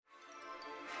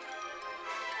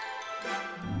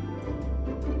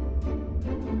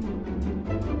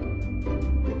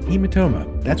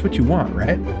Hematoma. That's what you want,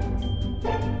 right?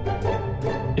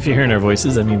 If you're hearing our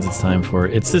voices, that means it's time for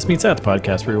It's This Meets That, the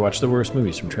podcast where we watch the worst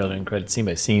movies from trailer and credit scene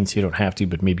by scene, so you don't have to,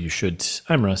 but maybe you should.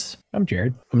 I'm Russ. I'm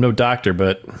Jared. I'm no doctor,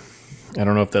 but I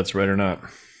don't know if that's right or not.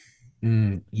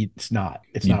 It's not.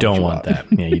 You don't want that.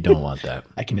 Yeah, you don't want that.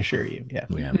 I can assure you. Yeah.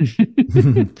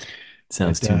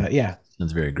 Sounds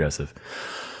sounds very aggressive.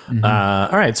 Mm-hmm.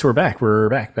 All right, so we're back. We're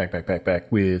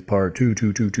back with part two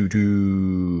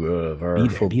of our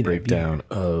full breakdown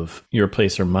of Your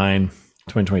Place or Mine,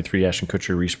 2023 Ashton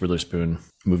Kutcher, Reese Witherspoon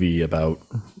movie about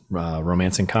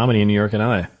romance and comedy in New York and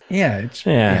LA. Yeah, it's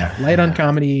light on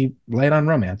comedy, light on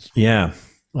romance. Yeah,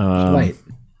 it's light.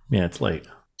 Yeah, it's light.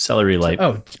 Celery light.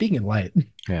 Speaking of light.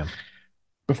 Yeah.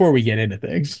 Before we get into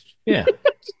things. Yeah.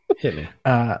 Hit me.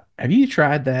 Have you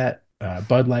tried that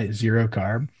Bud Light Zero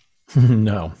Carb?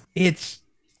 No. It's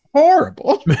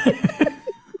horrible.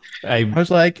 I was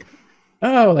like,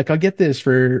 I'll get this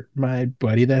for my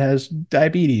buddy that has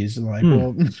diabetes. And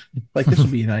well, this will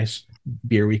be a nice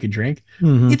beer we could drink.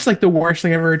 Mm-hmm. It's like the worst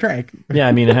thing I've ever drank. Yeah,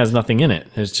 I mean, it has nothing in it.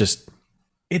 It's just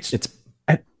it's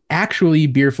actually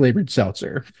beer flavored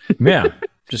seltzer. Yeah.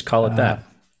 Just call it that.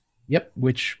 Yep.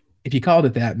 Which, if you called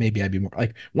it that, maybe I'd be more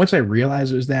like. Once I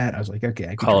realized it was that, I was like, okay, I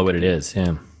can call it what it is.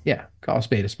 Yeah. Yeah. Call a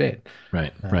spade a spade.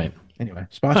 Right. Right. Anyway,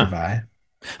 sponsored by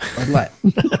Bud Light.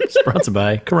 Sponsored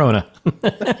by Corona.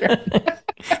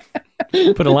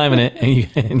 Put a lime in it,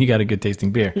 and you got a good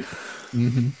tasting beer.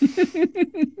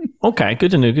 Mm-hmm. Okay,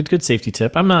 good to know. Good safety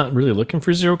tip. I'm not really looking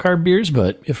for zero carb beers,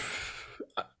 but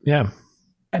yeah.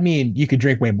 I mean, you could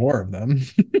drink way more of them.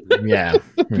 Yeah.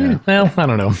 Well, I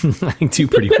don't know. I do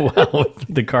pretty well with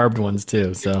the carbed ones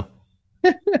too. So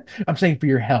I'm saying for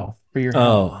your health.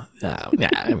 Oh, yeah.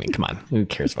 I mean, come on. Who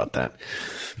cares about that?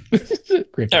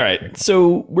 All right.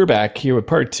 So we're back here with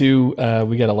part two.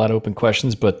 We got a lot of open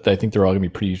questions, but I think they're all going to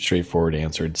be pretty straightforward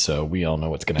answered. So we all know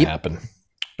what's going to happen.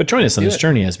 But join us on this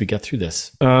journey as we get through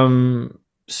this.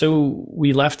 So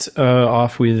we left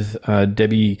off with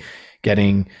Debbie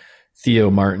getting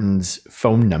Theo Martin's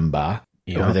phone number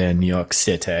over there in New York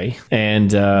City.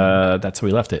 And that's how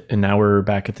we left it. And now we're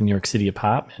back at the New York City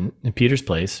apartment in Peter's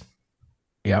place.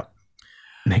 Yep.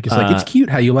 Nick is like, it's cute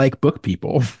how you like book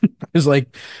people. It's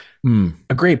like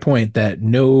a great point that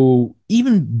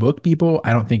even book people,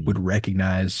 I don't think would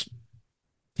recognize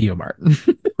Theo Martin.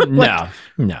 No.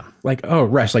 Like, oh,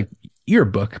 Russ, like you're a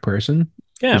book person,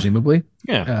 presumably.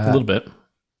 Yeah, a little bit.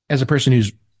 As a person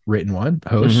who's written one,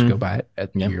 host, go buy it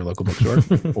at your local bookstore,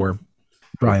 or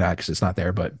probably not because it's not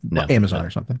there, but Amazon or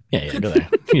something. Yeah, go there.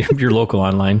 Your local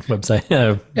online website.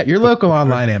 Yeah, your local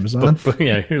online Amazon.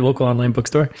 Your local online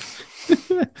bookstore.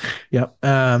 Yep.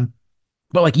 But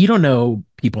like, you don't know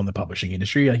people in the publishing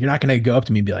industry. Like, you're not going to go up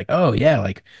to me and be like, "Oh yeah,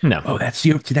 like, no, that's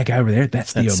Theo. See that guy over there?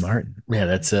 That's Theo Martin." Yeah,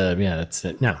 that's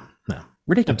it. No,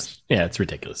 ridiculous. It's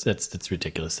ridiculous. It's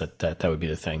ridiculous that would be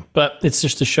the thing. But it's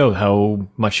just to show how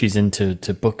much she's into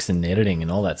books and editing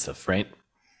and all that stuff, right?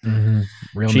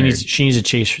 Mm-hmm. She needs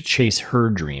to chase her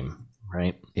dream,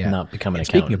 right? Yeah, not become an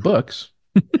accountant. Speaking of books,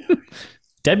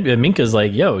 Minka's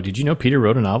like, "Yo, did you know Peter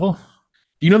wrote a novel?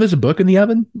 Do you know there's a book in the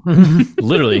oven?"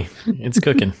 Literally, it's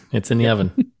cooking. It's in the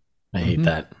oven. I hate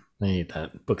that.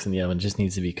 Books in the oven just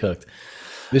needs to be cooked.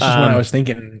 This is when I was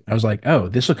thinking, I was like, oh,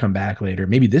 this will come back later.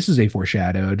 Maybe this is a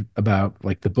foreshadowed about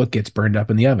like the book gets burned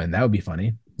up in the oven. That would be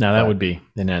funny. No, that would be.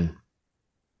 And then,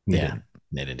 they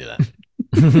didn't do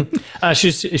that.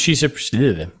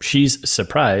 She's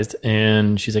surprised,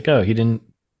 and she's like, oh, he didn't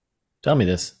tell me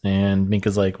this. And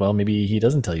Minka's like, well, maybe he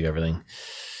doesn't tell you everything.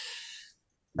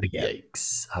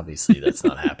 Yikes. Obviously, that's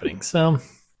not happening. So,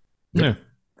 yeah.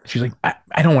 She's like,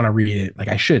 I don't want to read it. Like,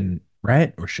 I shouldn't,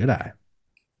 right? Or should I?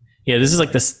 Yeah, this is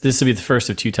like this will be the first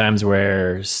of two times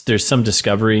where there's some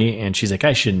discovery and she's like,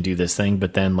 I shouldn't do this thing.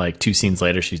 But then like 2 scenes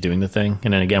later, she's doing the thing.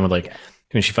 And then again, with like,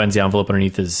 when she finds the envelope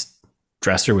underneath his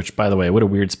dresser, which by the way, what a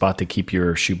weird spot to keep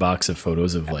your shoebox of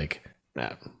photos of like,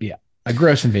 a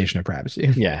gross invasion of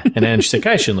privacy. Yeah. And then she's like,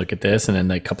 I shouldn't look at this. And then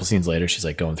like a couple scenes later, she's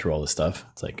like going through all this stuff.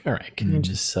 It's like, all right, can you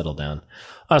just settle down?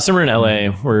 So we're in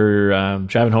LA. We're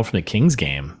driving home from the Kings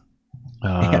game.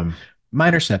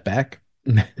 Minor setback.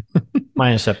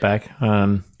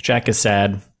 Jack is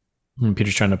sad. And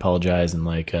Peter's trying to apologize. And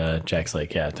like, Jack's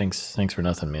like, yeah, thanks for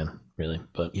nothing, man. Really.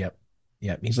 But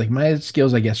Yep. He's like, my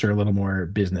skills, I guess, are a little more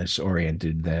business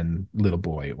oriented than little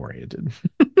boy oriented.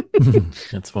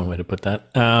 That's one way to put that.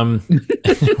 I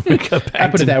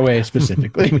put it that way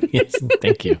specifically. Yes,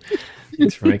 thank you.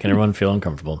 Thanks for making everyone feel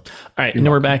uncomfortable. All right, and then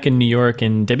we're back in New York,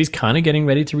 and Debbie's kind of getting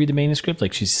ready to read the manuscript.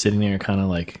 Like she's sitting there, kind of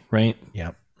like, right?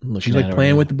 Yeah. Looking she's like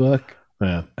playing with the book.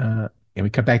 Yeah. And we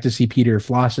cut back to see Peter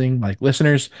flossing. Like,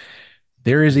 listeners,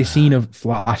 there is a scene of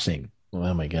flossing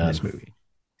Oh my in God. this movie.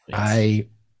 Yes. I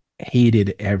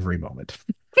hated every moment.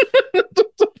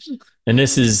 And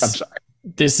this I'm is sorry.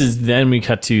 then we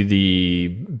cut to the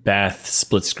bath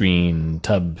split screen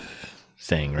tub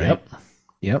thing, right?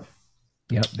 Yep.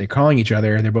 They're calling each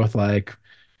other and they're both like,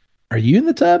 "Are you in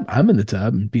the tub? I'm in the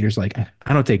tub." And Peter's like,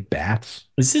 "I don't take baths."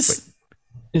 Is But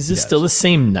this still does. the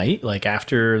same night, like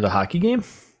after the hockey game?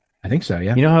 I think so,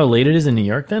 yeah. You know how late it is in New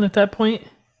York then at that point?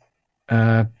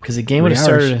 Because the game would have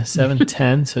 3 hours. started at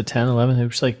 7:10, so 10, 11. It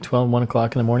was like 12, 1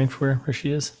 o'clock in the morning for where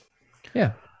she is.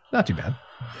 Yeah, not too bad.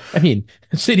 I mean,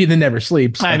 a city that never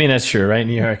sleeps. I mean, that's true, right?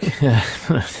 New York.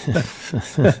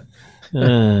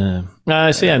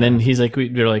 So yeah, and then he's like,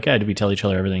 they're like, did we tell each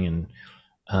other everything? And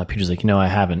Peter's like, no, I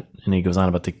haven't. And he goes on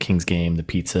about the Kings game, the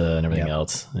pizza, and everything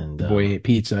else. And the boy ate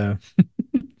pizza.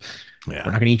 Yeah.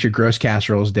 We're not going to eat your gross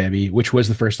casseroles, Debbie, which was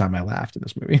the first time I laughed in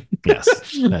this movie. Yes,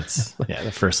 that's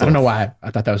the first. I don't know why.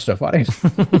 I thought that was so funny.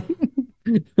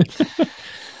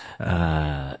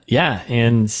 Yeah,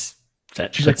 and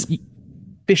she's like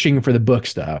fishing for the book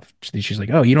stuff. She's like,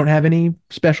 "Oh, you don't have any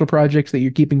special projects that you're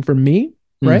keeping from me,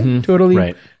 right? Mm-hmm. Totally,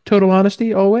 right. Total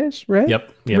honesty, always, right?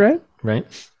 Yep. Right.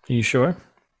 Are you sure?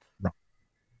 No.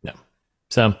 No.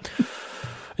 So,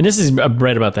 and this is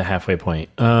right about the halfway point.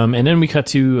 And then we cut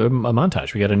to a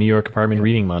montage. We got a New York apartment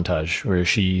reading montage where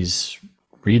she's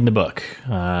reading the book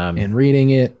and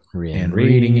reading it, and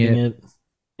reading it.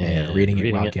 And reading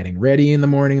it while getting ready in the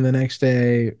morning the next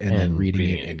day, and then reading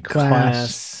it in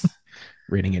class,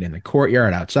 reading it in the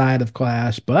courtyard outside of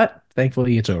class. But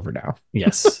thankfully, it's over now.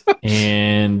 Yes.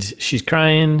 And she's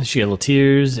crying. She got little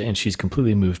tears, and she's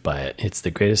completely moved by it. It's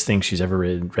the greatest thing she's ever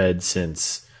read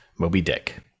since Moby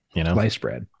Dick. You know, sliced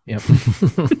bread. Yep.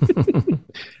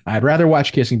 I'd rather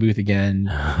watch Kissing Booth again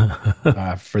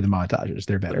for the montages.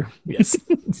 They're better. Yes.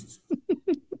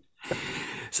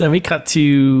 So then we cut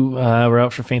to we're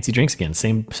out for fancy drinks again.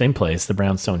 Same place, the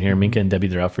Brownstone here. Minka and Debbie,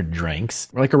 they're out for drinks.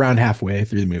 We're like around halfway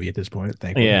through the movie at this point,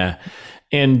 thankfully. Yeah.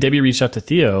 And Debbie reached out to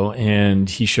Theo and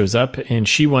he shows up and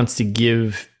she wants to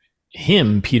give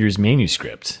him Peter's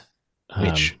manuscript.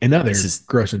 Which another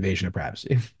gross invasion of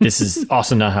privacy. This is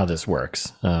also not how this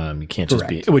works. You can't just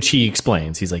be, which he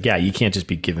explains. He's like, yeah, you can't just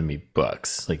be giving me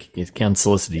books. Like it's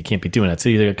unsolicited. You can't be doing that. So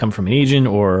either come from an agent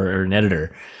or an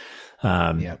editor.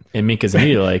 And Minka's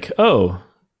immediately like, oh,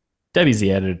 Debbie's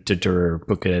the editor,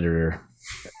 book editor.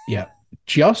 Yeah.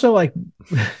 She also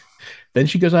then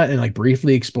she goes out and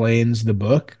briefly explains the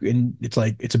book. And it's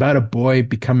it's about a boy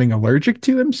becoming allergic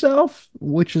to himself,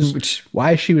 which is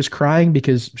why she was crying,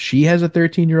 because she has a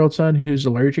 13-year-old son who's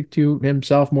allergic to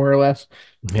himself, more or less.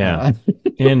 Yeah.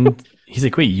 And he's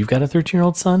like, wait, you've got a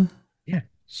 13-year-old son? Yeah.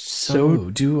 So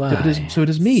do I. So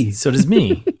does me. So does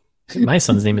me. My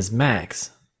son's name is Max.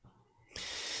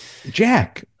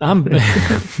 Jack.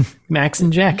 Max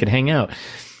and Jack could hang out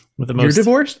with the most. You're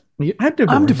divorced?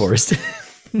 I'm divorced.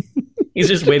 He's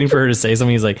just waiting for her to say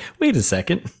something. He's like, wait a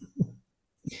second.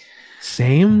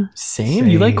 Same.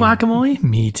 You like guacamole?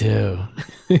 Me too.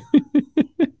 We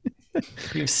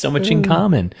have so much in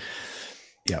common.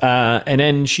 Yeah. And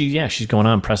then she's going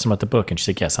on pressing about the book, and she's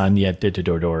like, yes, I'm the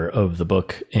editor of the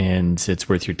book, and it's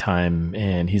worth your time.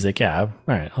 And he's like, yeah, all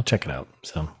right, I'll check it out.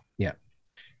 So yeah.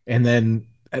 And then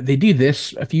they do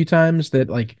this a few times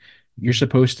that you're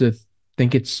supposed to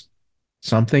think it's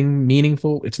something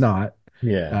meaningful. It's not.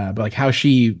 Yeah. But how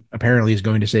she apparently is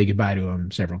going to say goodbye to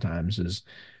him several times is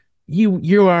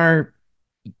you are,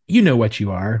 what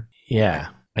you are. Yeah.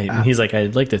 He's like,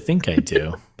 I'd like to think I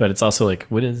do, but it's also like,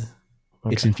 what is?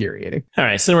 Okay. It's infuriating. All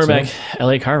right. So we're back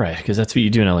LA car ride, because that's what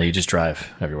you do in LA. You just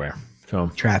drive everywhere.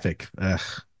 So traffic. Ugh.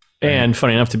 And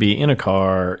funny enough to be in a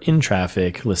car in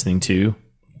traffic, listening to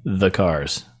The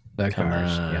Cars.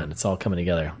 Yeah. It's all coming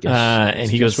together. Yes, and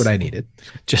he goes, what I needed.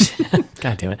 Just,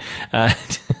 God damn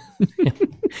it.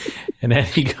 And then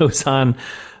he goes on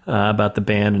about the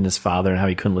band and his father and how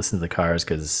he couldn't listen to The Cars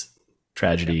because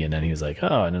tragedy. Yeah. And then he was like,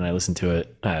 oh, and then I listened to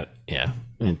it. Yeah.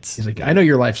 He's like, I know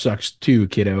your life sucks too,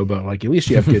 kiddo, but at least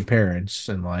you have good parents.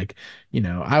 And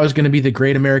I was going to be the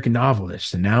great American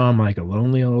novelist. And now I'm a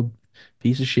lonely old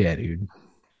piece of shit, dude.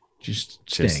 Just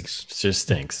stinks. Just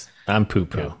stinks. I'm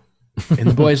poo-poo. Yeah. And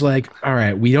the boy's like, all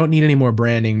right, we don't need any more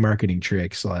branding, marketing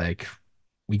tricks.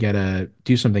 We got to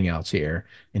do something else here.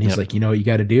 And he's like, you know what you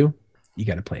got to do? You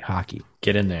got to play hockey.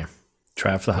 Get in there.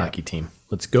 Try for the hockey team.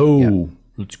 Let's go. Yep.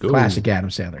 Let's go. Classic Adam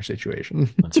Sandler situation.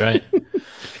 That's right.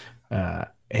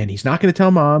 And he's not going to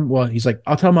tell mom. Well, he's like,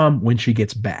 I'll tell mom when she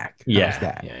gets back. Yeah. How's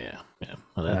that? Yeah.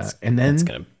 Well, and then it's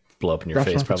going to blow up in your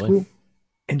face probably.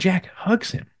 And Jack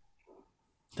hugs him.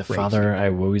 The father I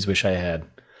always wish I had.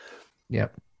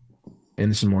 Yep.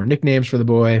 And some more nicknames for the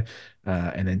boy.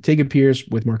 And then Tig appears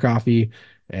with more coffee.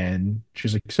 And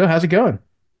she's like, so how's it going?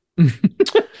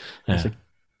 It's like,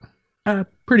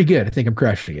 pretty good. I think I'm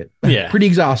crushing it. Yeah. Pretty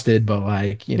exhausted, but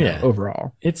like,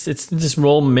 overall. It's this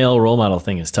male role model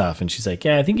thing is tough. And she's like,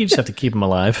 yeah, I think you just have to keep him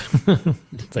alive.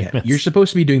 It's like, you're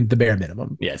supposed to be doing the bare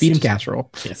minimum. Yes. Feed him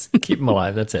casserole. Yes. Keep him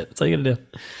alive. That's it. That's all you gotta do.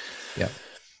 Yeah.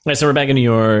 All right, so we're back in New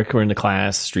York. We're in the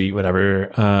class, street,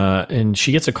 whatever. And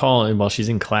she gets a call while she's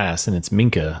in class, and it's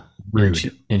Minka.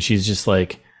 Rude. And she's just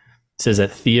like, says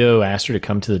that Theo asked her to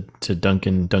come to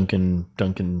Dunkin'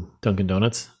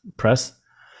 Donuts press.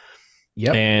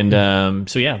 Yep. And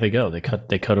so yeah, they go. They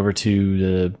cut over to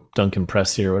the Dunkin'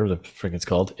 press here, whatever the frick it's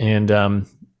called. And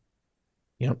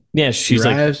yep. Yeah, she she's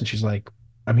arrives and she's like,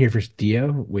 I'm here for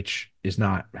Theo, which is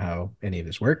not how any of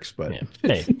this works, but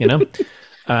hey, and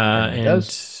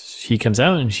he comes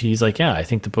out and she's like, yeah, I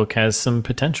think the book has some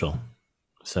potential.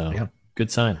 So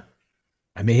good sign.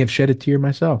 I may have shed a tear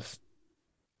myself.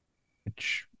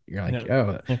 Which you're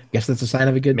like, guess that's a sign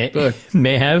of a good book.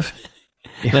 May have.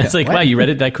 Yeah, it's like, wow, you read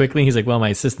it that quickly? He's like, well, my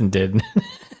assistant did.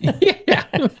 Yeah.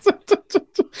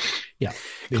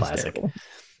 Classic. Terrible.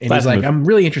 And he's like, I'm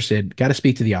really interested. Got to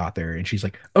speak to the author. And she's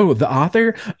like, oh, the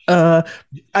author?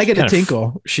 I get a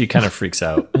tinkle. She kind of freaks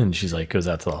out and she's like, goes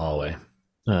out to the hallway.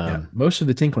 Most of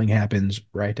the tinkling happens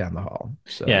right down the hall.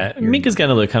 So Minka's got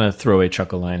a kind of throwaway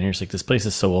chuckle line here. She's like, this place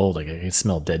is so old. Like, I can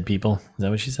smell dead people. Is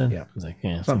that what she said? Yeah. I was like,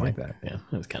 something like that. Yeah.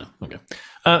 It was kind of okay.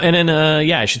 And then,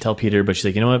 I should tell Peter, but she's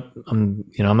like, you know what? I'm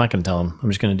not going to tell him. I'm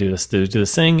just going to do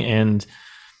this thing. And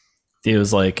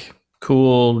Theo's like,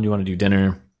 cool. You want to do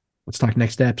dinner? Let's talk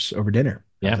next steps over dinner.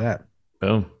 How's that?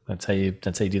 Boom. That's how you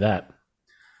do that.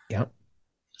 Yep.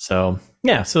 So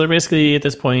they're basically at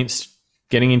this point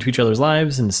getting into each other's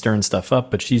lives and stirring stuff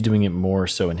up, but she's doing it more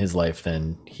so in his life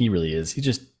than he really is. He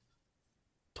just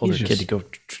told her kid to go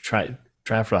try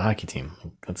for the hockey team.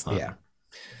 That's not. Yeah.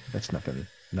 That's nothing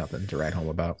to write home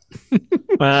about.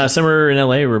 So we're in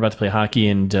LA. We're about to play hockey,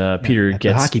 and Peter gets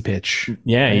the hockey pitch.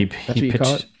 Yeah, right? he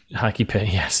pitched hockey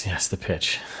pitch. Yes, the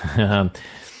pitch. And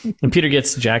Peter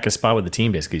gets Jack a spot with the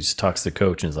team. Basically, just talks to the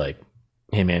coach and is like,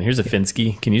 "Hey, man, here's a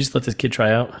Finsky. Can you just let this kid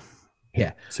try out?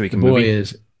 Yeah, so he can." The boy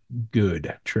is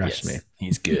good. Trust me,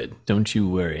 he's good. Don't you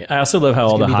worry. I also love how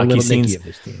all the hockey scenes.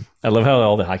 I love how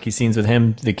all the hockey scenes with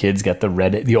him. The kid's got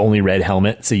the only red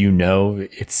helmet, so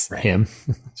it's him.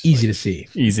 It's easy to see.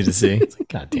 Easy to see. It's like,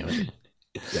 God damn it.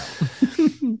 Yeah.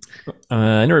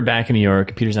 And we're back in New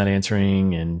York. Peter's not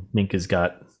answering, and Minka's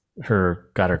got her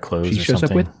clothes. She or shows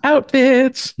something. up with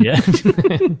outfits. Yeah.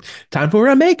 Time for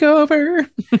a makeover.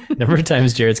 Number of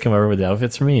times Jared's come over with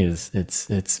outfits for me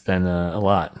it's been a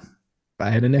lot. I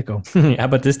had a nickel. How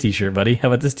about this t-shirt, buddy? How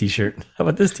about this t-shirt? How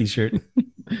about this t-shirt?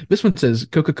 This one says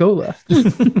Coca-Cola.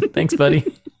 Thanks, buddy.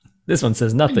 This one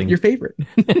says nothing. Your favorite.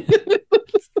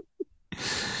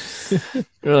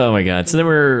 Oh my God. So then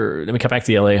we cut back to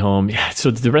the LA home. Yeah.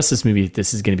 So the rest of this movie,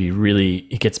 this is going to be really,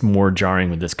 it gets more jarring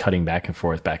with this cutting back and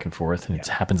forth, and it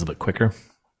happens a bit quicker.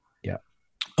 Yeah.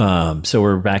 So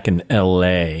we're back in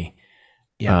LA.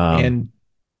 Yeah. And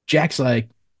Jack's like,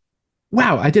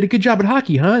 wow, I did a good job at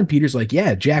hockey, huh? And Peter's like,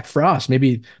 yeah, Jack Frost.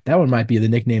 Maybe that one might be the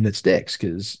nickname that sticks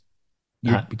because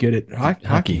you're good at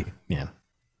hockey. Yeah.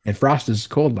 And Frost is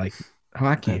cold like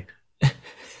hockey.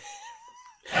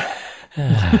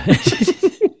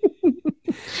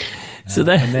 So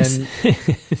then, and then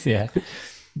yeah,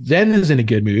 Zen is in a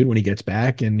good mood when he gets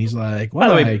back, and he's like, "Wow,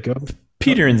 by the way,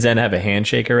 Peter and Zen have a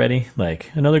handshake already. Like,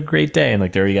 another great day, and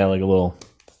like there you got like a little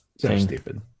so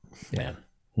stupid. Yeah,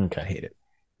 okay, I hate it.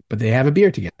 But they have a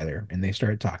beer together, and they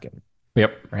start talking.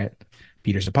 Yep, right.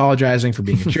 Peter's apologizing for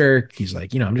being a jerk. He's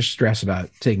like, I'm just stressed about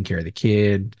taking care of the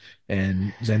kid,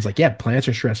 and Zen's like, yeah, plants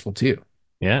are stressful too.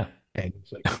 Yeah. And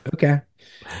he's like, okay.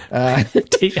 I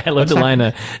love the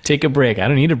line, take a break. I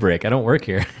don't need a break. I don't work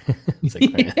here. It's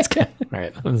like, all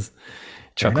right, that was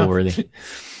chuckle worthy.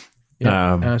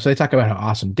 Yeah. So they talk about how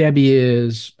awesome Debbie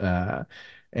is.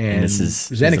 And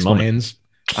Zen explains,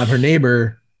 I'm her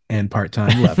neighbor and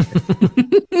part-time lover.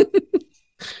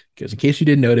 Because in case you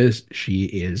didn't notice, she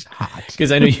is hot.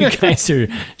 Because I know you guys are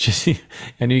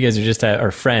just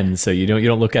our friends, so you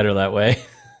don't look at her that way.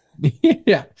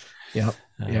 Yeah. Yep.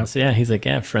 So yeah, he's like,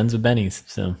 yeah, friends with Bennies.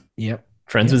 So yep,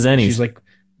 friends with Zennies. She's like,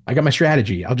 I got my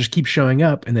strategy. I'll just keep showing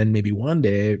up, and then maybe one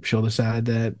day she'll decide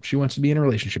that she wants to be in a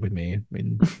relationship with me. I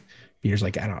mean, Peter's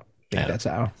like, I don't think that's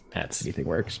how anything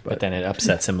works. But then it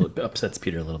upsets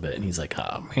Peter a little bit, and he's like,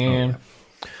 oh man,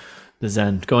 the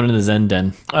Zen going into the Zen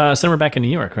den. So we're back in New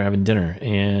York. We're having dinner,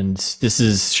 and this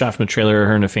is shot from a trailer.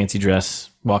 Her in a fancy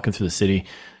dress, walking through the city,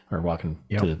 or walking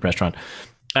to the restaurant.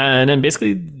 And then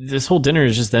basically this whole dinner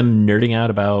is just them nerding out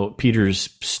about Peter's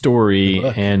story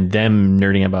and them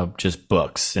nerding about just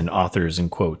books and authors and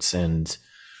quotes. And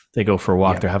they go for a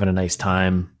walk. They're having a nice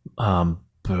time.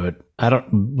 But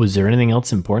was there anything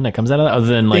else important that comes out of that other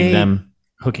than like them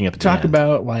hooking up? Talk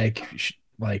about like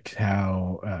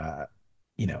how,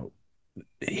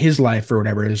 his life or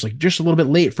whatever is like just a little bit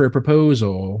late for a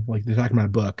proposal. Like they're talking about a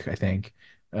book, I think.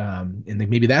 And like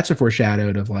maybe that's a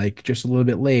foreshadowed of like just a little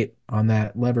bit late on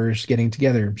that lovers getting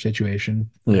together situation.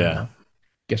 Yeah.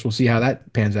 Guess we'll see how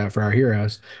that pans out for our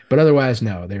heroes. But otherwise,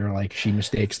 no, they were like, she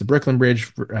mistakes the Brooklyn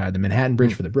Bridge, the Manhattan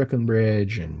Bridge for the Brooklyn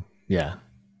Bridge. And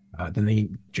then they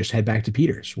just head back to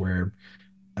Peter's where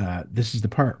this is the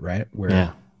part, right?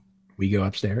 Where we go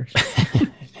upstairs.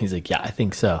 He's like, yeah, I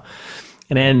think so.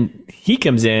 And then he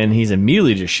comes in, he's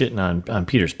immediately just shitting on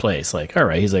Peter's place. Like, all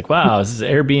right. He's like, wow, this is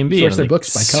Airbnb. Sorts their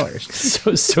books by colors.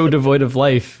 So devoid of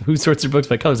life. Who sorts their books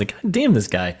by colors? Like, God damn this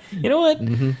guy. You know what?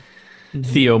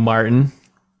 Theo Martin,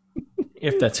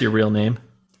 if that's your real name.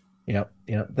 Yep.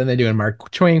 Then they're doing Mark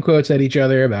Twain quotes at each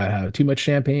other about how too much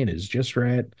champagne is just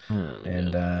right.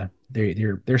 And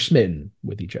they're smitten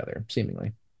with each other,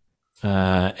 seemingly.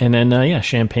 And then,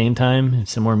 champagne time,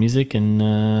 some more music,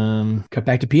 and cut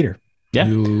back to Peter. Yeah.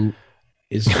 Who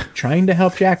is trying to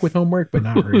help Jack with homework, but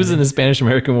not really. Who's in the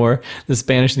Spanish-American War? The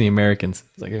Spanish and the Americans.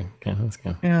 It's like, okay, let's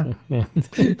go. Yeah.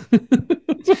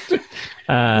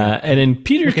 And then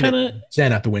Peter kind of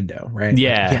Zen out the window, right?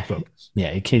 Yeah. Like, can't focus.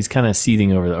 Yeah. He's kind of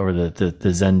seething over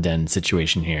the Zen den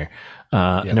situation here.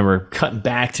 And then we're cutting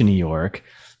back to New York.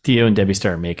 Theo and Debbie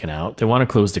start making out. They want to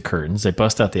close the curtains. They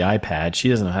bust out the iPad. She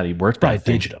doesn't know how to work that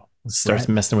thing. Digital. Starts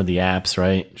messing with the apps,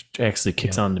 right? She actually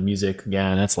kicks on the music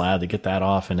again. That's loud. To get that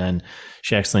off. And then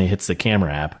she accidentally hits the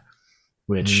camera app,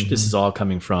 which this is all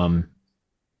coming from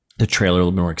the trailer, a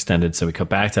little bit more extended. So we cut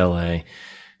back to LA.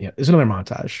 Yeah, there's another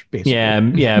montage, basically.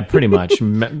 Yeah, pretty much.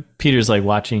 Peter's like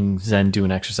watching Zen do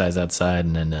an exercise outside,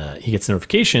 and then he gets a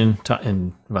notification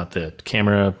about the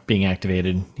camera being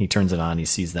activated. He turns it on. He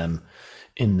sees them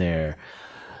in their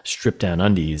stripped down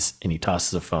undies, and he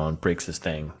tosses a phone, breaks his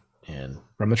thing, and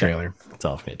from the trailer, it's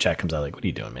all. Jack comes out like, "What are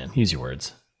you doing, man? Use your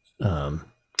words." And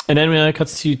then it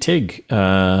cuts to Tig,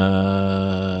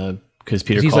 because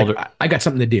Peter called like, her. I got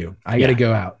something to do. I got to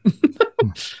go out.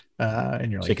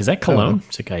 And you're like, is that cologne?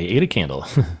 She's like, I ate a candle.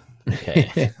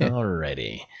 Okay,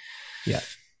 alrighty. Yeah.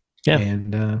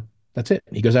 And that's it.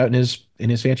 He goes out in his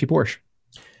fancy Porsche.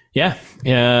 Yeah.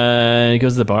 He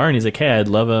goes to the bar and he's like, hey, I'd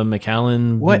love a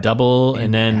Macallan double.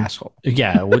 And then, asshole.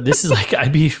 This is like,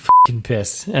 I'd be fucking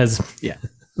pissed as a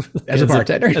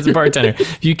bartender. As a bartender.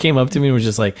 If you came up to me and was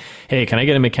just like, hey, can I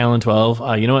get a Macallan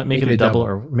 12? You know what? Make it a double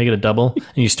or make it a double.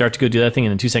 And you start to go do that thing.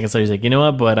 And then 2 seconds later, he's like, you know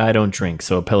what? But I don't drink.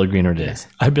 So a Pellegrino it is.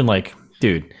 I've been like,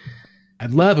 dude.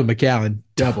 I'd love a Macallan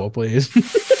double, please.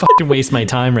 Fucking waste my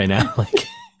time right now. Like,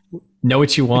 know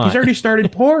what you want. He's already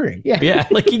started pouring. Yeah. Yeah.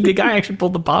 Like the guy actually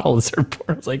pulled the bottle and started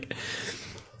pouring. I was like,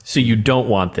 so you don't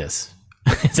want this?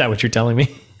 Is that what you're telling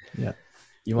me? Yeah.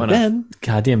 You want a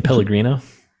goddamn Pellegrino?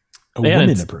 A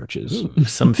woman approaches.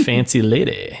 Some fancy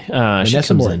lady. She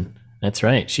comes in. That's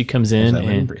right. She comes in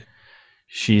and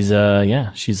she's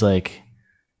she's like,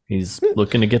 he's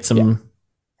looking to get some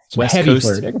West Coast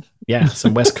flirting. Yeah,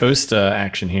 some West Coast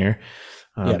action here.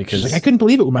 Because like, I couldn't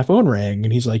believe it when my phone rang,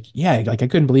 and he's like, yeah, like I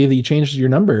couldn't believe that you changed your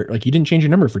number. Like you didn't change your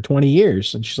number for 20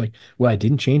 years. And she's like, well, I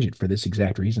didn't change it for this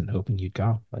exact reason, hoping you'd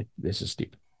call. Like, this is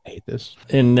stupid. I hate this.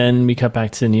 And then we cut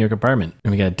back to the New York apartment,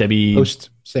 and we got Debbie post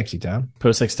sexy time.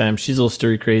 She's a little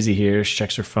stir crazy here. She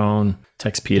checks her phone,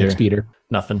 texts Peter.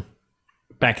 Nothing.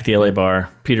 Back at the LA bar,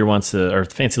 Fancy Lady wants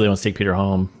to take Peter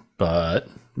home, but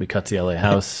we cut to the LA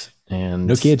house and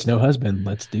no kids, no husband.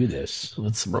 Let's do this.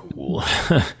 Let's roll.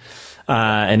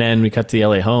 And then we cut to the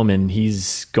LA home, and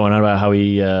he's going on about how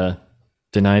he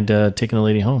denied taking the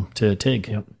lady home to Tig.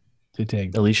 Yep. To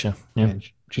Tig. Alicia. Yeah. And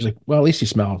she's like, well, at least you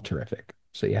smell terrific.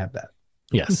 So you have that.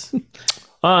 Yes.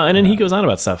 And then he goes on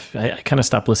about stuff. I kind of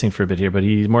stopped listening for a bit here, but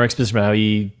he's more explicit about how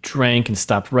he drank and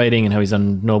stopped writing and how he's a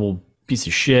noble piece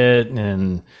of shit.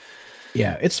 And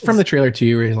yeah, it's from the trailer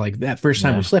too, where he's like, that first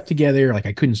time we slept together, like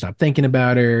I couldn't stop thinking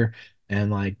about her.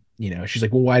 And like, she's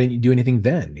like, well, why didn't you do anything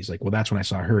then? And he's like, well, that's when I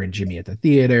saw her and Jimmy at the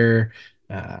theater.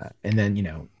 And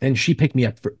then, then she picked me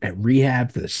up at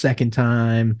rehab for the second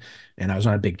time. And I was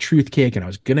on a big truth kick and I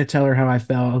was going to tell her how I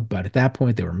felt. But at that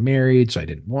point they were married, so I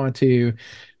didn't want to.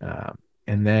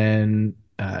 And then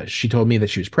she told me that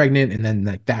she was pregnant. And then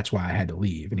like, that's why I had to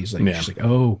leave. And he's like, she's like,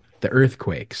 oh, the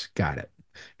earthquakes. Got it.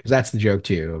 Because that's the joke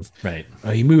too. Of right.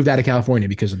 He moved out of California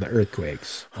because of the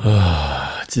earthquakes.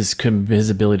 It's his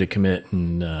ability to commit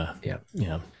and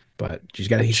yeah. But he's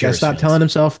got to stop telling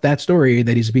himself that story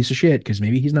that he's a piece of shit, because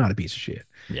maybe he's not a piece of shit.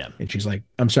 Yeah. And she's like,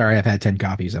 I'm sorry, I've had 10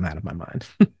 coffees. I'm out of my mind.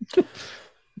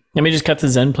 Let me just cut to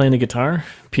Zen playing the guitar.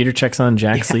 Peter checks on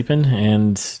Jack sleeping,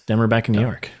 and then we're back in New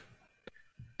York.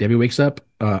 Debbie wakes up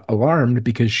alarmed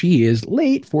because she is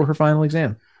late for her final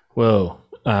exam. Whoa.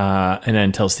 And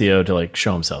then tells Theo to like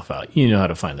show himself out. You know how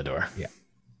to find the door. Yeah.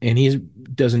 And he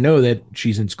doesn't know that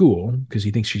she's in school because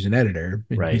he thinks she's an editor.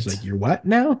 And he's like, you're what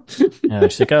now? Yeah,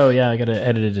 she's like, oh, yeah, I got to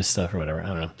edit this stuff or whatever. I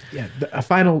don't know. Yeah, a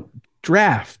final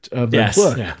draft of the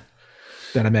book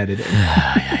that I'm editing.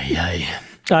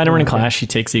 I know we're in class. She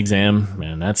takes the exam,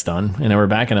 and that's done. And then we're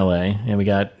back in LA, and we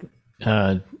got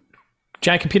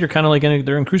Jack and Peter kind of like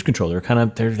they're in cruise control.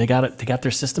 They got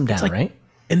their system down, like right?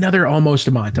 Another almost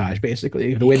a montage,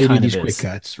 basically. The way they do these quick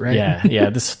cuts, right? Yeah.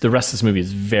 The rest of this movie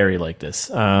is very like this.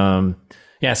 So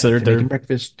they're making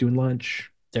breakfast, doing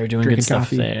lunch. They're doing good stuff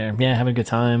there. Yeah, having a good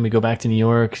time. We go back to New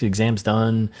York. The exam's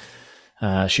done.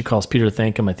 She calls Peter to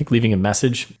thank him. I think leaving a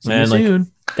message.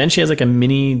 Soon. Then she has like a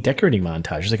mini decorating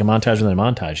montage. There's like a montage within a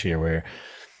montage here where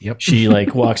she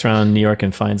like walks around New York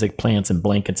and finds like plants and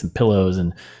blankets and pillows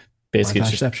and basically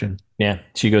it's just,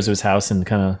 she goes to his house and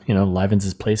kind of, livens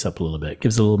his place up a little bit,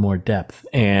 gives it a little more depth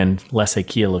and less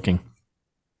IKEA looking.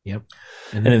 Yep.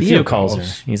 And then Theo calls her.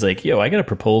 He's like, yo, I got a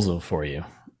proposal for you.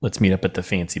 Let's meet up at the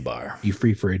fancy bar. You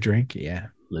free for a drink? Yeah.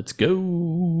 Let's go.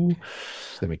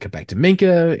 So then we cut back to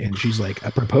Minka and she's like,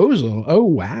 a proposal? Oh,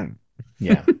 wow.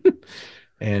 Yeah.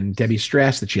 And Debbie's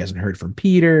stressed that she hasn't heard from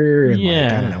Peter. And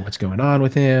like, I don't know what's going on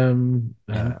with him.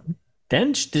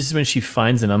 Then this is when she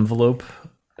finds an envelope,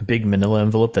 a big manila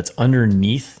envelope that's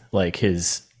underneath like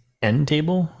his night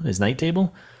table.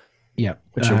 Yeah.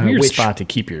 Which is a weird spot to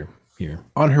keep your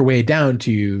on her way down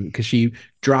to, because she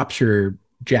drops her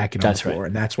jacket on the floor, right.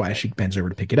 And that's why she bends over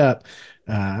to pick it up.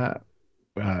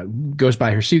 Goes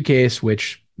by her suitcase,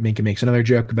 which Minka makes another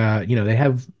joke about. They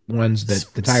have ones that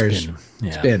the tires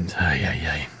spin.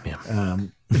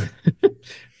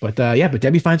 But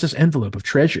Debbie finds this envelope of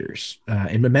treasures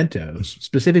and mementos.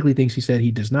 Specifically, things he said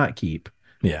he does not keep.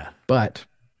 Yeah, but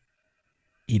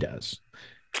he does.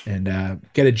 And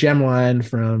get a gem line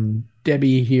from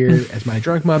Debbie here, as my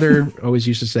drunk mother always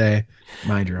used to say,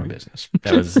 "Mind your own business."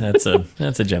 that's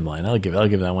a gem line. I'll give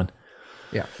that one.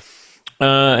 Yeah.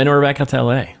 And we're back out to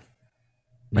LA,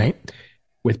 right?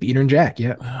 With Peter and Jack,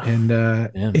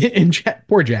 and Jack,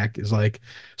 poor Jack is like,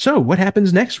 so what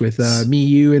happens next with me,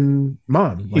 you, and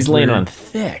Mom? He's laying on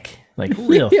thick, like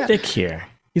real thick here.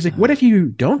 He's like, what if you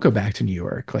don't go back to New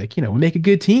York? Like, we make a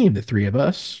good team, the three of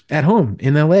us, at home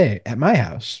in LA, at my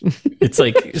house. It's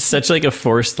like such like a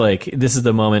forced, like, this is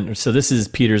the moment. So this is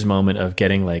Peter's moment of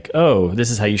getting like, oh, this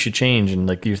is how you should change and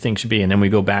like your thing should be. And then we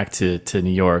go back to New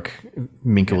York.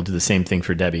 Minka will do the same thing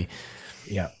for Debbie.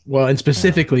 Yeah. Well, and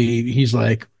specifically, he's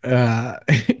like,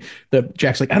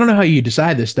 Jack's like, I don't know how you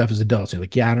decide this stuff as adults. He's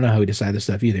like, yeah, I don't know how we decide this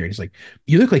stuff either. And he's like,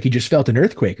 you look like you just felt an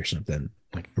earthquake or something,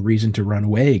 like a reason to run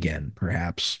away again,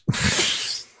 perhaps.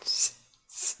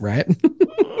 Right?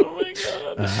 Oh my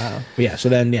God. So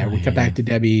then, we cut back to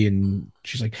Debbie and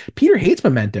she's like, Peter hates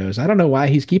mementos. I don't know why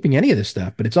he's keeping any of this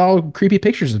stuff, but it's all creepy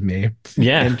pictures of me.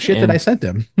 Yeah. And shit that I sent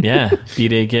him.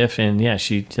 B-Day gif. And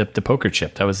she tipped the poker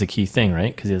chip. That was the key thing,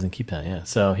 right? Because he doesn't keep that. Yeah.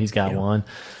 So he's got one.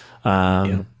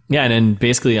 And then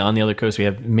basically on the other coast, we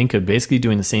have Minka basically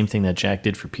doing the same thing that Jack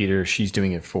did for Peter. She's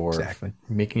doing it for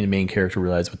making the main character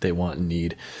realize what they want and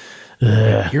need.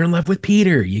 You're in love with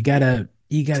Peter. You gotta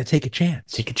take a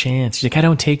chance. Take a chance. She's like, I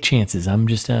don't take chances. I'm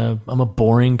just I'm a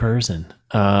boring person.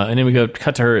 And then we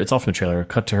cut to her. It's all from the trailer.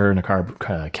 Cut to her in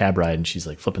a cab ride, and she's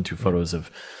like flipping through photos of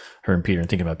her and Peter and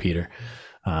thinking about Peter.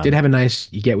 Did have a nice,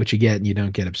 you get what you get and you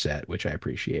don't get upset, which I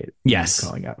appreciate. Yes.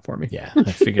 Calling out for me. Yeah.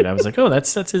 I figured, I was like, oh,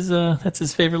 that's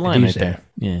his favorite line right there.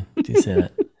 Yeah. Do you say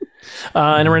that?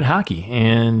 And we're in hockey,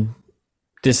 and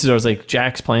this is, I was like,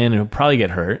 Jack's playing and he'll probably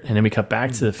get hurt. And then we cut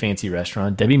back to the fancy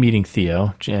restaurant, Debbie meeting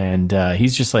Theo, and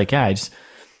he's just like,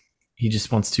 he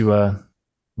just wants to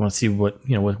see what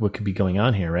could be going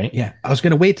on here. Right. Yeah. I was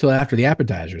going to wait till after the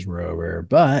appetizers were over,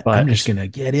 but I'm just going to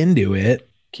get into it.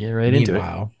 Get right into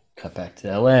it. Cut back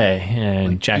to LA,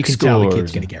 and Jack you can scores. tell the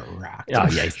kid's going to get rocked. Oh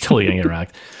yeah. He's totally going to get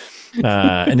rocked.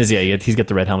 And he's got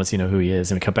the red helmet, so you know who he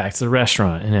is. And we come back to the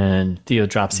restaurant, and then Theo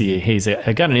drops he's like,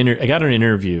 I got an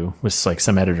interview with like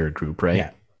some editor group, right?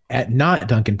 Yeah. At not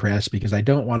Duncan Press, because I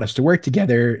don't want us to work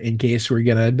together in case we're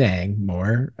gonna bang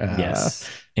more. Yes.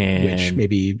 And which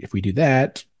maybe if we do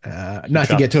that, not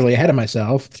to get totally ahead of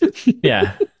myself.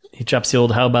 Yeah. He drops the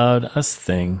old "How about us"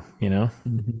 thing,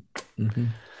 Mm-hmm. Mm-hmm.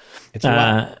 It's a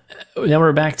lot. Now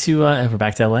we're back to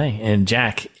LA, and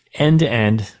Jack end to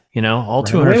end all Run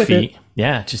 200 away with feet. it.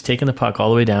 Yeah, just taking the puck all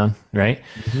the way down, right?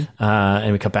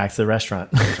 And we cut back to the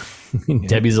restaurant.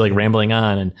 Debbie's like rambling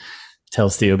on and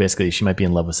tells Theo basically she might be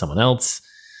in love with someone else.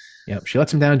 Yep. She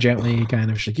lets him down gently,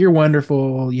 kind of. She's like, "You're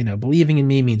wonderful. Believing in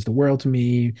me means the world to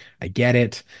me. I get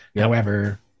it. Yep.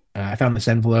 However, I found this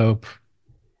envelope.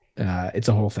 It's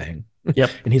a whole thing." Yep.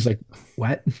 And he's like,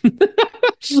 "What?"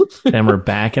 Then we're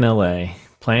back in LA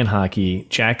playing hockey.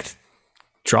 Jack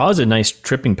draws a nice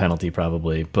tripping penalty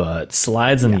probably, but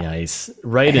slides on the ice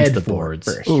right into the boards.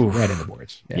 Right in the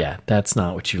boards. Yeah, that's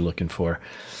not what you're looking for.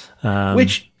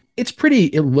 Which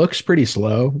it looks pretty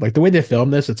slow. Like the way they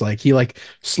film this, it's like he like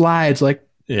slides like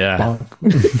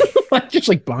bonk. Like just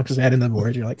like bonks his head in the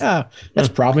boards. You're like, that's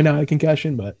probably not a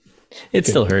concussion, but it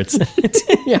still hurts.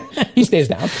 Yeah, he stays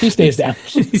down.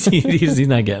 He's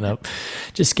not getting up.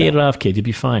 Just skate it off, kid. You'll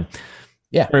be fine.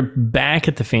 Yeah. We're back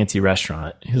at the fancy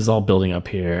restaurant. This is all building up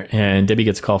here. And Debbie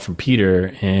gets a call from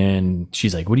Peter and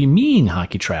she's like, "What do you mean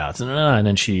hockey tryouts?" And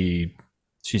then she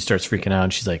starts freaking out.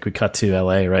 And she's like, "We cut to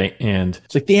LA, right?" And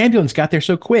it's like the ambulance got there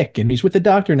so quick and he's with the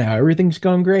doctor now. Everything's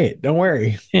going great. Don't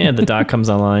worry. And the doc comes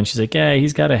online. She's like, "Yeah,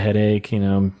 he's got a headache,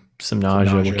 some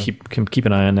nausea. We'll keep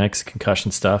an eye on next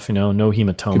concussion stuff, no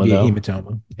hematoma Could be though. A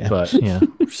hematoma. Yeah. But yeah.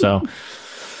 So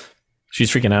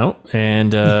she's freaking out.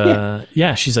 And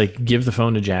she's like, "Give the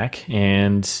phone to Jack."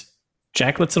 And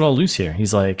Jack lets it all loose here.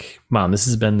 He's like, "Mom, this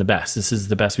has been the best. This is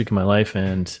the best week of my life,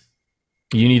 and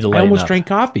you need to lighten up." I almost drank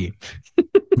coffee.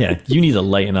 Yeah, you need to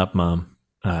lighten up, Mom.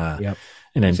 Yep.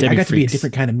 And then so Debbie I got to be a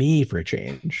different kind of me for a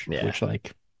change. Yeah. Which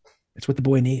it's what the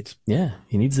boy needs. Yeah,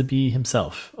 he needs to be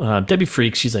himself. Debbie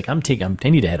freaks. She's like, I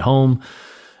need to head home.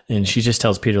 And she just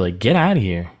tells Peter, like, "Get out of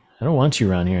here. I don't want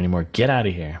you around here anymore. Get out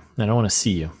of here. I don't want to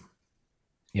see you."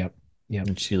 Yep.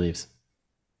 And she leaves.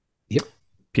 Yep.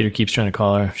 Peter keeps trying to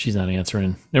call her. She's not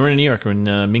answering. Then we're in New York when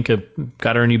Minka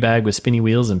got her a new bag with spinny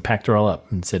wheels and packed her all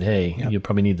up and said, "Hey, you'll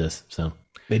probably need this." So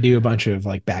they do a bunch of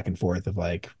like back and forth of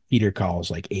like Peter calls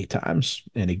like 8 times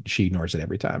and she ignores it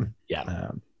every time.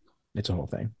 Yeah. It's a whole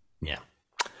thing. Yeah.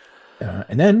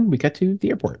 And then we get to the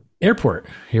airport.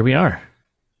 Here we are.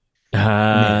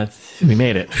 We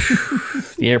made it.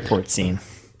 The airport scene.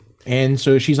 And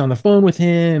so she's on the phone with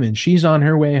him and she's on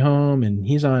her way home and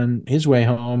he's on his way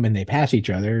home and they pass each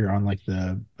other on like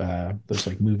the those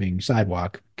like moving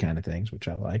sidewalk kind of things, which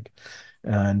I like.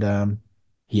 And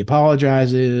he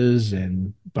apologizes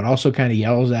but also kind of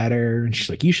yells at her and she's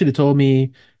like, "You should have told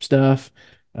me stuff."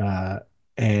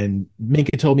 And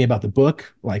Minka told me about the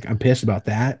book. Like, I'm pissed about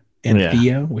that. And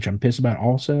Theo, which I'm pissed about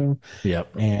also.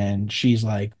 Yep. And she's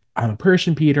like, "I'm a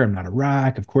person, Peter. I'm not a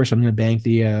rock. Of course, I'm going to bang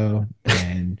Theo."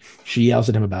 And she yells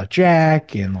at him about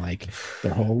Jack and like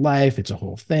their whole life. It's a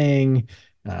whole thing.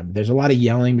 There's a lot of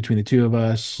yelling between the two of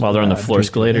us. While they're on the floor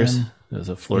escalators. There's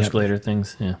a floor escalator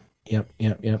things. Yeah.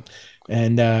 Yep.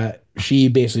 And she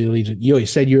basically leaves it. "You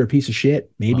always said you were a piece of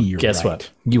shit. Maybe you're guess right. What?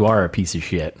 You are a piece of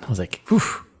shit." I was like, whew.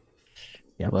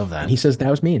 Yeah, love that. And he says that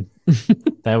was mean.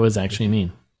 That was actually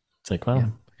mean. It's like,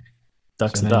 well,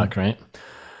 duck's a duck, right?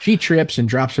 She trips and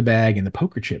drops a bag, and the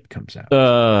poker chip comes out.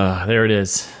 There it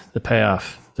is. The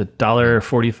payoff. The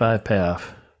 $1.45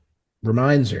 payoff.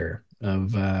 Reminds her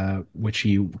of what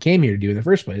she came here to do in the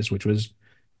first place, which was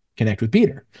connect with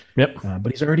Peter. Yep.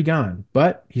 But he's already gone.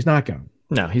 But he's not gone.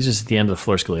 No, he's just at the end of the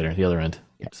floor escalator, the other end.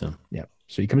 Yep.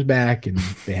 So he comes back and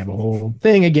they have a whole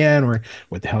thing again where,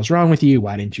 "What the hell's wrong with you?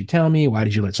 Why didn't you tell me? Why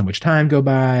did you let so much time go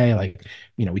by? Like,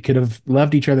 we could have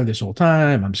loved each other this whole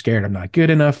time. I'm scared I'm not good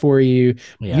enough for you.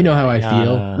 You know how I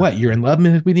feel. What, you're in love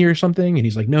with me or something?" And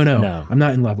he's like, no, I'm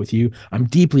not in love with you. I'm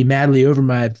deeply, madly over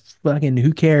my fucking,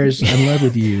 who cares? I'm in love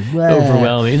with you.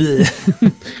 Overwhelming.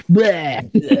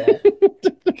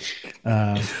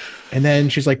 And then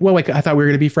she's like, "Well, I thought we were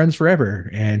going to be friends forever."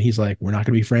 And he's like, "We're not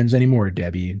going to be friends anymore,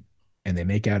 Debbie." And they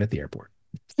make out at the airport.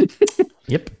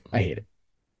 Yep. I hate it.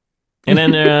 And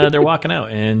then they're walking out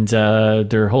and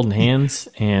they're holding hands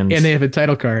and they have a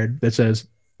title card that says,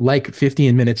 "Like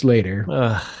 15 minutes later."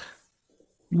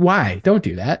 Why? Don't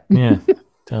do that. Yeah.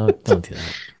 Don't do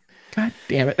that. God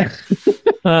damn it.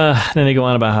 Then they go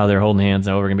on about how they're holding hands.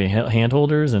 Now we're going to be hand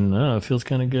holders and it feels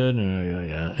kind of good.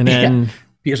 And then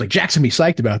Peter's like, "Jackson be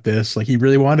psyched about this. Like, he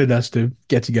really wanted us to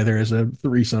get together as a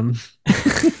threesome."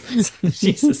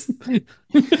 Jesus.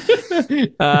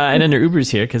 And then their Uber's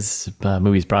here because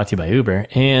movie's brought to you by Uber.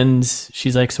 And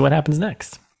she's like, "So what happens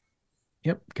next?"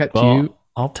 Yep. Cut to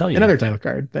I'll tell you. Another title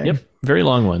card thing. Yep. Very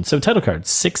long one. So title card,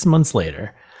 6 months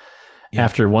later. Yep.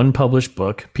 After one published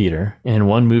book, Peter, and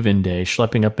one move-in day,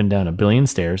 schlepping up and down a billion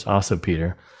stairs, also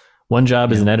Peter. One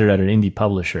job as an editor at an indie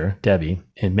publisher, Debbie,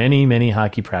 and many, many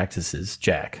hockey practices,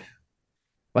 Jack.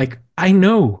 Like, I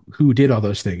know who did all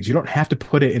those things. You don't have to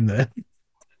put it in the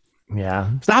Yeah.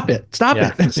 stop it. Stop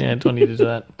Yeah. it. Yeah. Don't need to do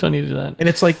that. Don't need to do that. And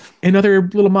it's like another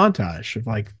little montage of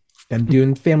like them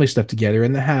doing family stuff together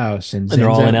in the house and And they're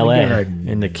Zen's all out in in the LA garden.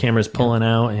 and the camera's pulling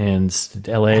out and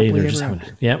LA, Happily they're ever just having,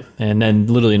 after. yep. And then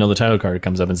literally, the title card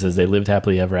comes up and says they lived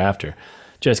happily ever after.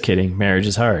 Just kidding. Marriage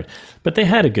is hard. But they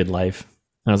had a good life.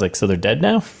 And I was like, so they're dead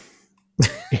now?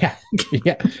 Yeah.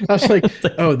 Yeah. I was like,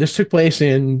 oh, this took place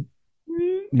in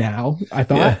now. Yeah. I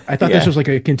thought this Yeah. was like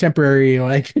a contemporary,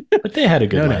 like, But they had a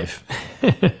good no, no. life.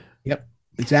 Yep.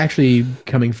 It's actually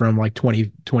coming from like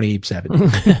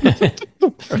 2027.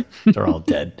 They're all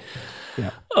dead.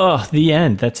 Yeah. Oh, the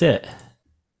end. That's it.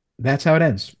 That's how it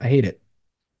ends. I hate it.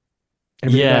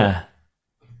 Everything about Yeah.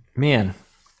 Man,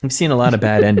 I've seen a lot of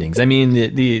bad endings. I mean,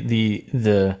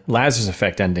 the Lazarus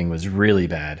Effect ending was really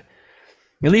bad.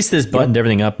 At least this buttoned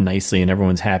everything up nicely and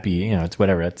everyone's happy. You know, it's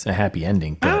whatever. It's a happy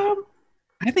ending. it. But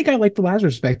I think I like the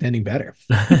Lazarus Effect ending better,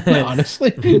 honestly.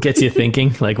 gets you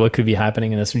thinking, like, what could be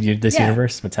happening in this Yeah.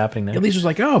 universe? What's happening there? At least it was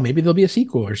like, oh, maybe there'll be a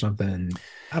sequel or something.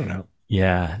 I don't know.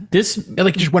 Yeah. This It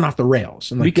like just went off the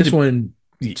rails, and We like this could've- one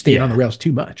stayed yeah. on the rails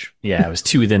too much. Yeah, it was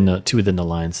two within the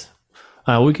lines.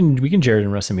 We can Jared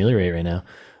and Russ ameliorate right now.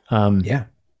 Yeah.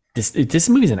 This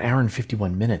movie's an hour and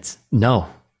 51 minutes. No.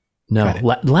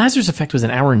 Lazarus Effect was an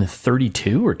hour and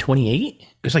 32 or 28.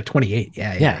 It's like 28.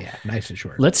 Yeah. Nice and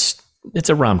short. It's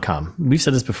a rom-com. We've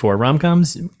said this before.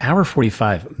 Rom-coms, hour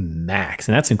 45 max,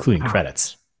 and that's including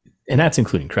credits.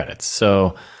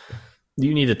 So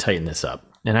you need to tighten this up.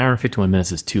 An hour and 51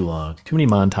 minutes is too long. Too many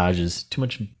montages, too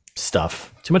much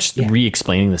stuff, too much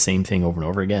re-explaining the same thing over and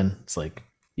over again. It's like,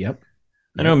 Yep.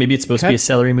 I know maybe it's supposed to be a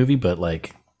celery movie, but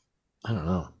like, I don't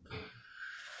know.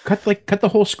 Cut the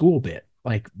whole school bit.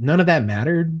 Like none of that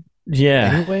mattered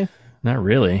Yeah. anyway. Not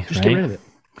really. Just right? get rid of it.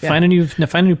 Yeah. Find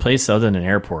a new place other than an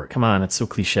airport. Come on, it's so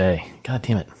cliche. God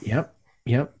damn it.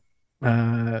 Yep.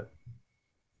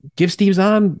 Give Steve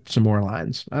Zahn some more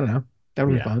lines. I don't know. That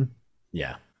would be fun.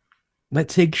 Yeah. Let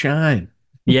Tig shine.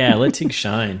 Yeah, let Tig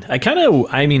shine.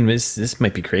 I mean, this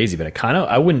might be crazy, but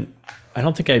I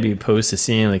don't think I'd be opposed to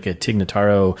seeing like a Tig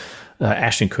Notaro,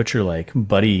 Ashton Kutcher like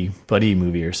buddy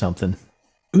movie or something.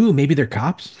 Ooh, maybe they're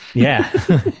cops. Yeah.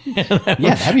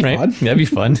 Yeah, that'd be fun. That'd be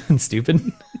fun and stupid.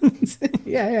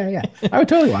 Yeah. I would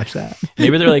totally watch that.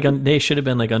 Maybe they're like, they should have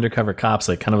been like undercover cops,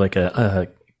 like kind of like a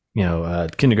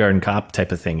kindergarten cop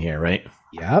type of thing here, right?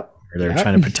 Yep. Or they're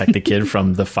trying to protect the kid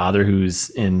from the father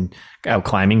who's out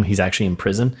climbing. He's actually in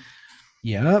prison.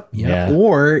 Yep. Yeah.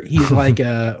 Or he's like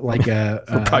a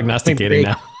We're prognosticating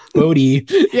now. Bodie.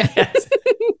 Yeah.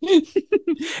 And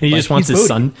he just wants his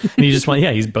son. And he's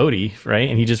Bodie, right?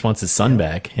 And he just wants his son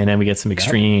back. And then we get some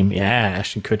extreme,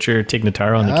 Ashton Kutcher, Tig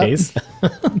Notaro on the case.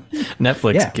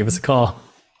 Netflix, give us a call.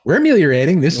 We're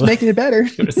ameliorating. This is making it better.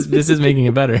 This is making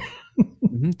it better.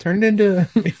 Turn it into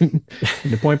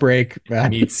Point Break.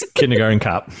 Meets Kindergarten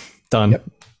Cop. Done.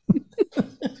 Yep.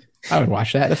 I would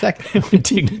watch that in a second.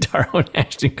 Tig Notaro and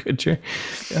Ashton Kutcher.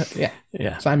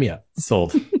 Yeah. Sign me up.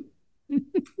 Sold.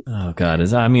 Oh God!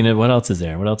 What else is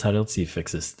there? How else do you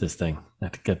fix this thing? I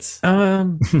think that's.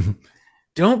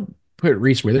 Don't put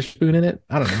Reese Witherspoon in it.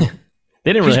 I don't know.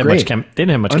 They didn't really have much. They didn't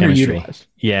have much chemistry.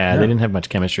 Yeah, No. They didn't have much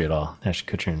chemistry at all.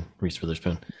 Ashton Kutcher and Reese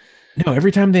Witherspoon. No,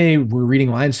 every time they were reading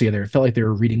lines together, it felt like they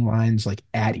were reading lines like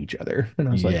at each other, and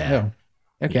I was like, oh,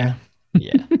 okay,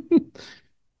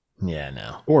 yeah,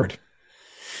 no, bored.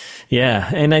 Yeah,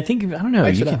 and I think I don't know.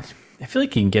 I feel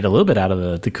like you can get a little bit out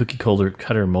of the cookie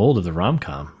cutter mold of the rom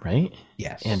com, right?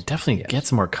 Yes, and definitely get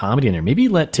some more comedy in there. Maybe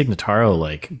let Tig Notaro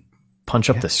like punch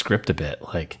up the script a bit.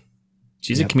 Like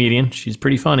she's a comedian, she's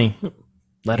pretty funny.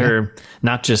 Let her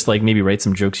not just like maybe write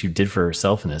some jokes you did for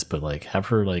herself in this, but like have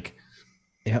her like.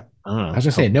 Yeah, I don't know. I was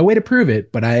gonna say no way to prove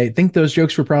it, but I think those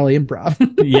jokes were probably improv.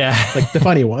 Yeah, like the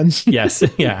funny ones. Yes,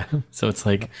 yeah. So it's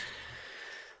like,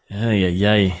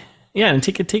 yeah, and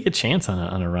take a chance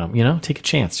on a rom. Take a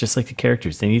chance, just like the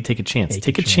characters. They need to take a chance.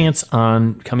 Take a chance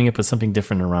on coming up with something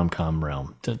different in a rom-com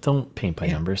realm. Don't paint by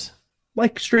numbers.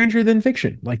 Like Stranger Than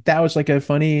Fiction. Like that was like a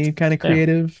funny kind of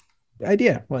creative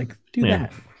idea. Like do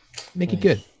that. Make it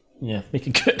good. Yeah, make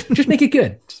it good. Just make it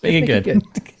good. Just make it good.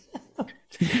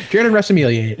 Jared and Russ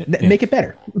Amelia, make it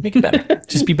better. Make it better.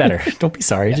 Just be better. Don't be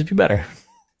sorry. Just be better.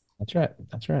 That's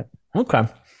right. Okay.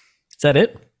 Is that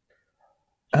it?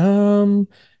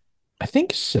 I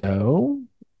think so.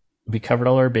 We covered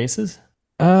all our bases?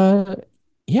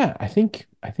 Yeah, I think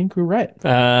we're right.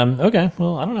 Okay.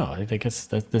 Well, I don't know. I think this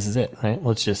is it, right?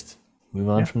 Let's just move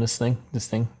on from this thing.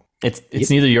 It's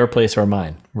neither your place or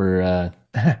mine. We're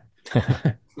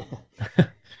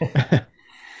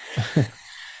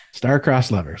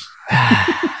Star-crossed lovers.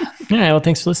 All right. Well,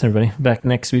 thanks for listening, everybody. Back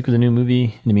next week with a new movie.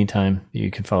 In the meantime, you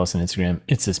can follow us on Instagram.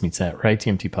 It's This Meets That, right?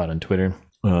 TMT Pod on Twitter.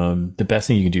 The best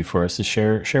thing you can do for us is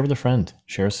share with a friend.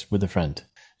 Share us with a friend.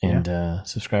 And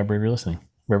subscribe wherever you're listening.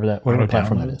 Whatever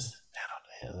platform that is.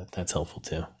 That's helpful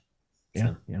too.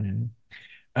 Yeah.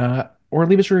 Or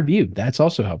leave us a review. That's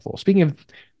also helpful. Speaking of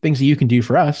things that you can do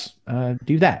for us,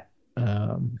 do that.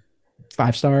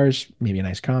 5 stars, maybe a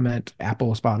nice comment,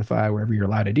 Apple, Spotify, wherever you're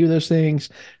allowed to do those things.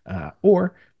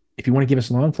 Or if you want to give us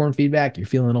long form feedback, you're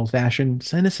feeling old fashioned,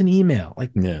 send us an email.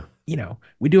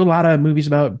 We do a lot of movies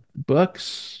about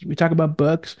books. We talk about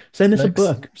books. Send us a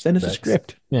book. Send us a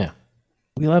script. Yeah.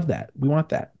 We love that. We want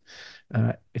that.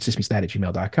 It's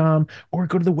justmethat@gmail.com, or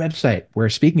go to the website where,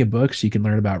 speaking of books, you can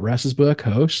learn about Russ's book,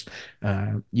 Host.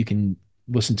 You can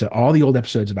listen to all the old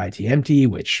episodes of ITMT,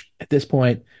 which at this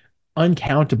point,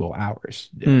 uncountable hours.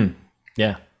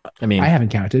 Yeah. I mean, I haven't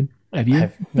counted. Have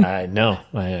you? No,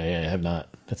 I have not.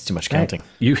 That's too much counting.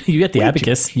 You get the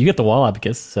abacus. You get the wall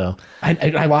abacus. So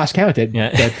I lost count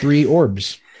at 3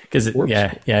 orbs. Because it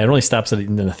only stops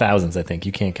in the thousands. I think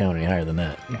you can't count any higher than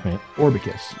that. Yeah. Right?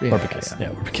 Orbicus. Orbicus.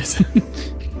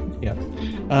 Yeah.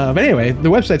 But anyway, the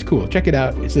website's cool. Check it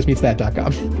out. It's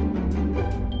thismeetsthat.com.